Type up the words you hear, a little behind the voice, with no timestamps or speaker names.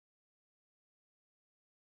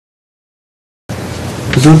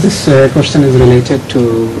Hazur, this question is related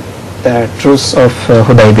to the truce of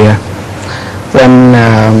Hudaibiya.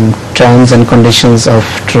 When terms and conditions of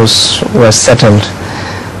truce were settled,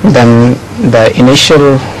 then the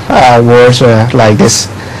initial words were like this,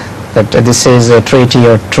 that this is a treaty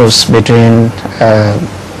or truce between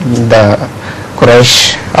the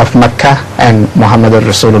Quraysh of Makkah and Muhammadur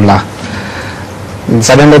Rasulullah. And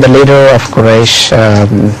suddenly the leader of Quraysh,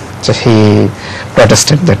 he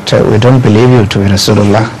protested that we don't believe you to be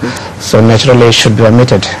Rasulullah, so naturally it should be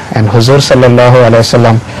omitted. And Huzur sallallahu alaihi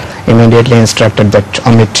wasallam immediately instructed that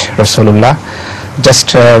omit Rasulullah,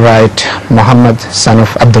 just write Muhammad son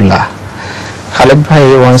of Abdullah. Khalid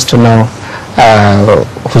bhai wants to know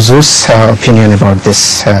Huzur's opinion about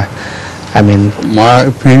this. I mean, my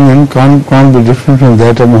opinion can't be different from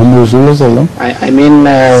that of Muhammad Rasulullah sallam. I mean, he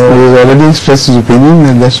has already expressed his opinion,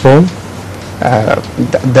 and that's all.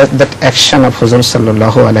 That action of Huzur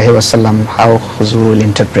sallallahu alaihi wasallam, how Huzur will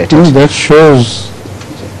interpret it? That shows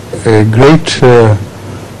a great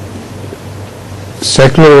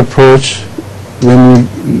secular approach when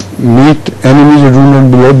you meet enemies who do not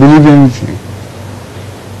believe anything.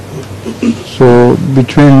 So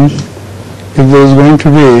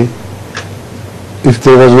if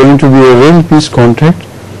there was going to be a real peace contract,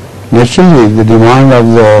 naturally the demand of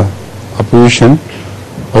the opposition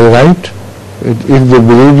was right. If they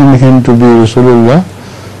believed in him to be Rasulullah,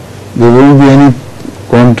 there wouldn't be any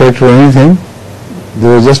contract or anything.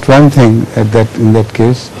 There was just one thing in that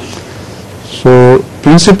case. So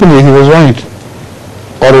principally he was right,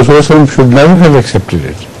 or Rasulullah should never have accepted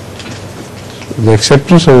it. The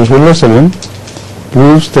acceptance of Rasulullah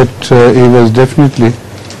proves that he was definitely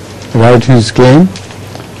right in his claim,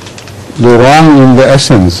 though wrong in the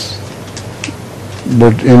essence,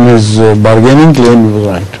 but in his bargaining claim he was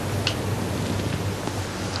right.